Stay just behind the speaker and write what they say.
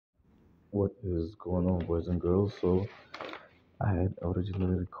What is going on, boys and girls? So I had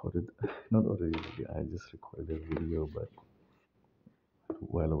originally recorded, not originally, I just recorded a video, but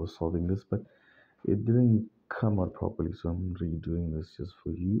while I was solving this, but it didn't come out properly, so I'm redoing this just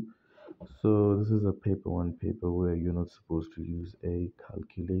for you. So this is a paper one paper where you're not supposed to use a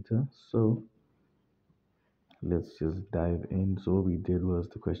calculator. So let's just dive in. So what we did was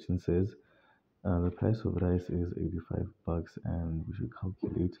the question says the price of rice is 85 bucks, and we should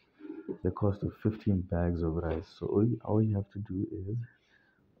calculate the cost of 15 bags of rice. So all you have to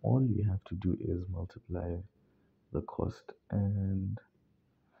do is multiply the cost and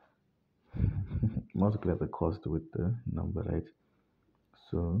multiply the cost with the number, right?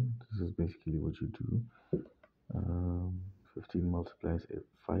 So this is basically what you do. 15 multiplies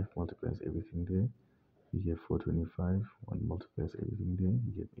 5 multiplies everything there. You get 425. 1 multiplies everything there.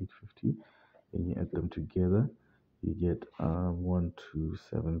 You get 850. And you add them together. You get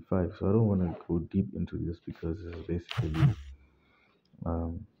 1275. So I don't want to go deep into this because this is basically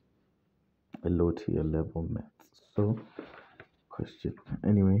um, a low tier level maths. So question.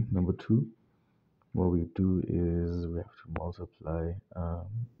 Anyway, number two, what we do is we have to multiply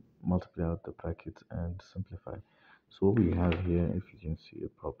out the brackets and simplify. So what we have here, if you can see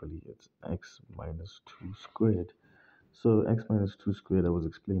it properly, it's x minus 2 squared. So x minus 2 squared, I was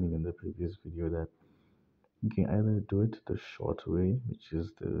explaining in the previous video that you can either do it the short way, which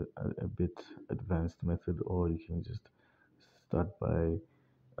is a bit advanced method, or you can just start by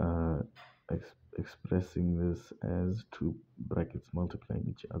uh, expressing this as two brackets multiplying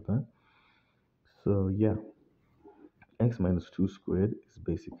each other. So yeah, x minus 2 squared is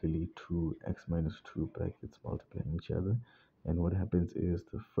basically 2x minus 2 brackets multiplying each other. And what happens is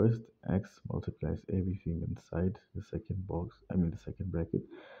the first x multiplies everything inside the second box, I mean the second bracket,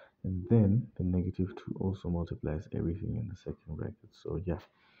 and then the negative 2 also multiplies everything in the second bracket. So yeah,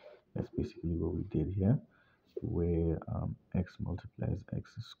 that's basically what we did here, where x multiplies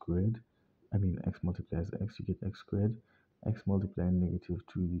x squared. I mean, x multiplies x, you get x squared. X multiplying negative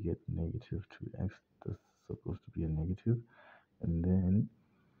 2, you get negative 2x. That's supposed to be a negative. And then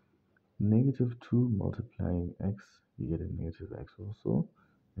negative 2 multiplying x, you get a negative x also.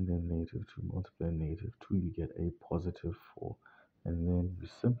 And then negative 2 multiplying negative 2, you get a positive 4. And then you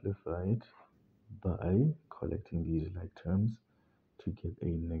simplify it by collecting these like terms to get a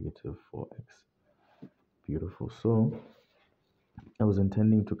negative 4x. Beautiful. So I was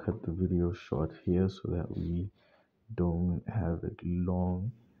intending to cut the video short here so that we don't have it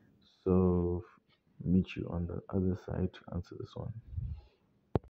long. So meet you on the other side to answer this one.